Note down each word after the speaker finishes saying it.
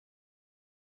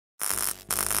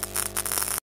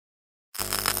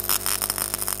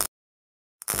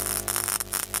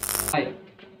Hi,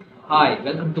 hi,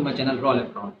 welcome to my channel Raw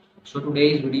Electron. So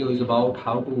today's video is about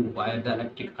how to wire the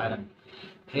electric iron.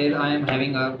 Here I am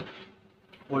having a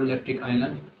old electric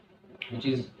iron which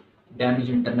is damaged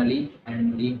internally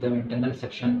and leave the internal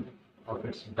section of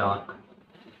its dark.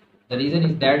 The reason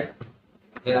is that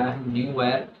here I have new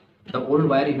wire. The old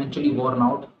wire eventually worn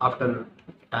out after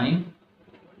time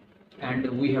and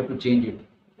we have to change it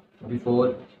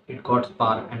before it got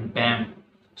spark and bam.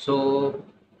 So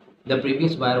the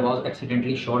previous wire was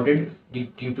accidentally shorted due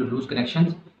to loose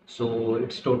connections, so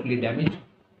it's totally damaged.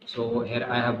 So here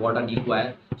I have bought a new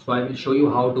wire, so I will show you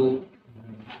how to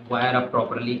wire up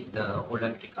properly the old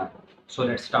electric car. So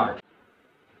let's start.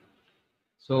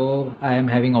 So I am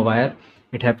having a wire.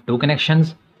 It have two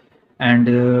connections, and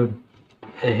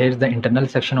here's the internal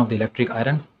section of the electric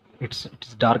iron. It's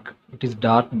dark. It is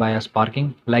dark by a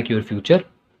sparking like your future.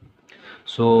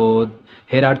 So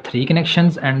here are three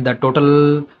connections, and the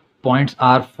total points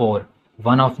are four.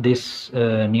 One of this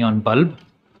neon bulb,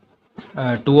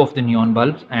 two of the neon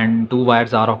bulbs, and two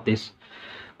wires are of this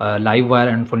live wire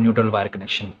and full neutral wire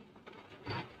connection.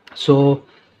 So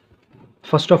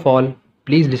first of all,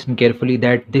 please listen carefully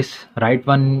that this right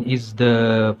one is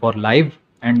the for live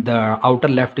and the outer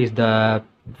left is the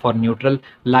for neutral.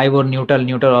 Live or neutral,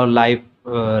 neutral or live,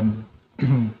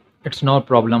 it's no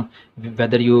problem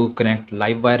whether you connect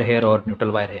live wire here or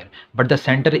neutral wire here, but the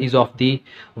center is of the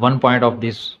one point of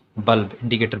this bulb,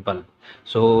 indicator bulb.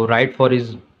 So right for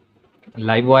is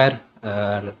live wire,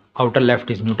 outer left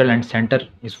is neutral, and center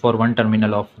is for one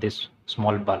terminal of this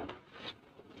small bulb,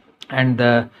 and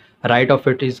the right of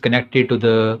it is connected to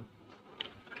the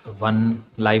one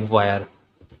live wire.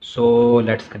 So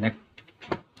let's connect.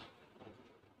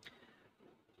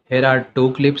 Here are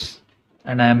two clips,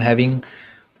 and I am having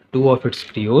two of its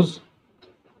screws.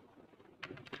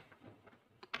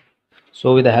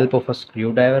 So with the help of a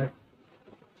screwdriver,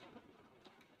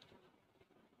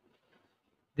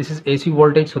 this is AC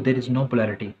voltage, so there is no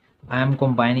polarity. I am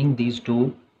combining these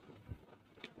two.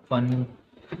 One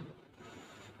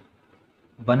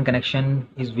connection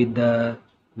is with the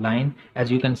line. As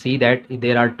you can see that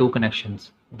there are two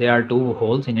connections, there are two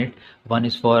holes in it. One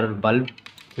is for bulb,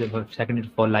 second is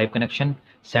for live connection.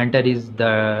 Center is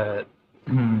the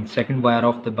second wire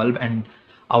of the bulb, and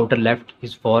outer left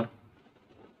is for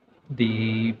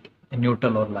the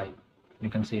neutral or live. You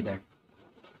can see that.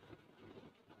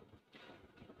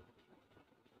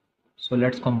 So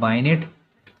let's combine it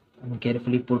and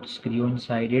carefully put screw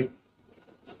inside it,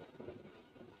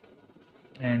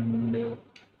 and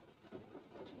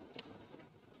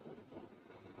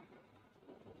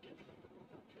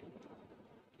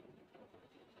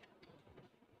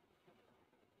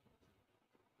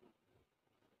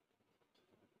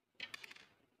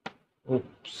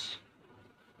oops.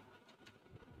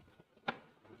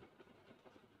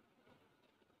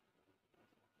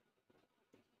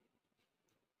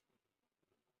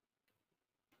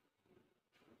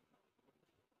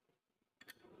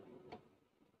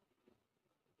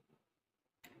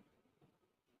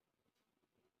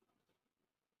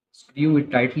 Screw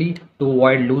it tightly to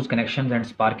avoid loose connections and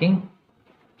sparking.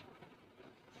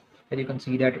 Here you can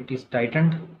see that it is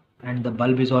tightened, and the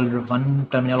bulb is already, one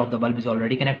terminal of the bulb is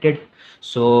already connected.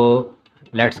 So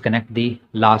let's connect the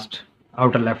last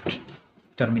outer left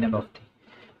terminal of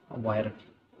the wire.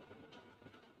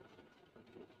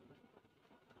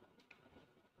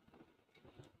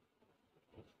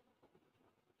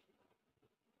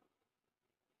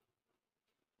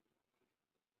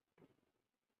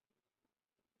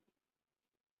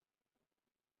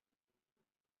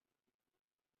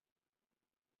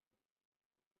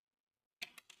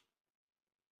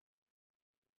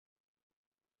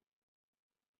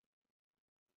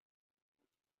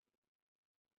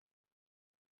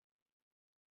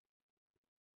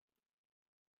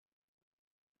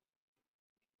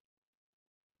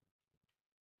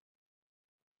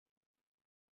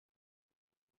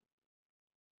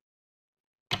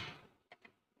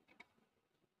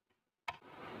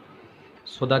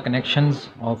 So the connections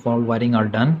of all wiring are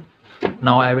done.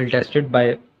 Now I will test it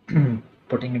by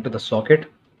putting into the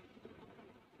socket.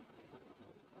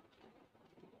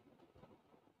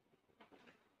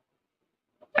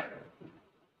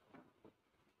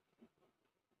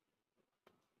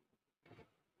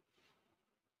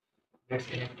 Let's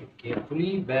connect it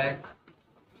carefully back.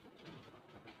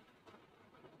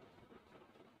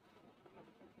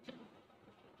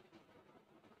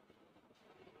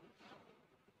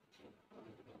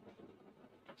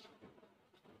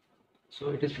 So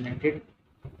it is connected.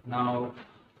 Now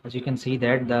as you can see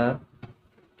that the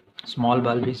small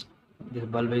bulb is, this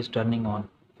bulb is turning on,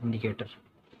 indicator.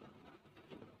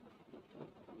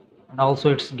 and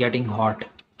also it's getting hot.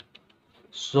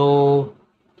 So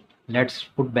let's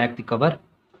put back the cover.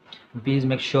 Please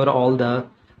make sure all the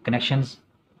connections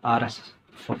are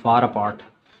far apart,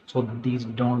 so they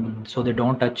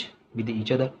don't touch with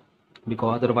each other,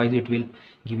 because otherwise it will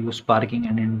give you sparking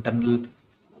and internal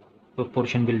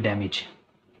portion will damage.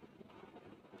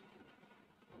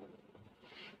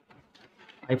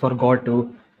 I forgot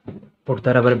to put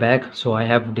the rubber back, so I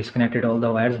have disconnected all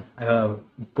the wires. I have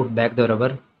put back the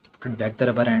rubber, and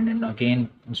then again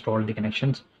install the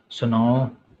connections. So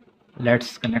now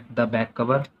let's connect the back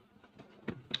cover.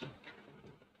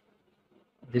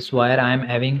 This wire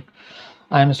adding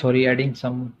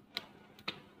some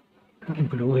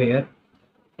glue here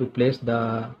to place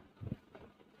the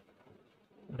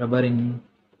rubber in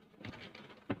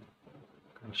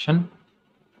connection.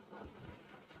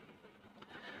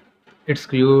 Its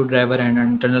screwdriver and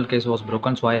internal case was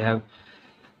broken, so I have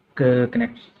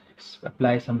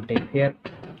apply some tape here.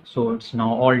 So it's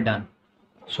now all done.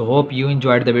 So hope you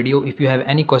enjoyed the video. If you have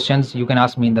any questions, you can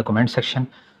ask me in the comment section.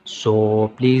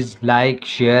 So please like,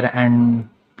 share, and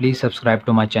please subscribe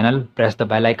to my channel. Press the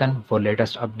bell icon for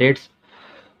latest updates.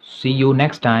 See you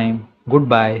next time.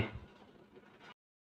 Goodbye.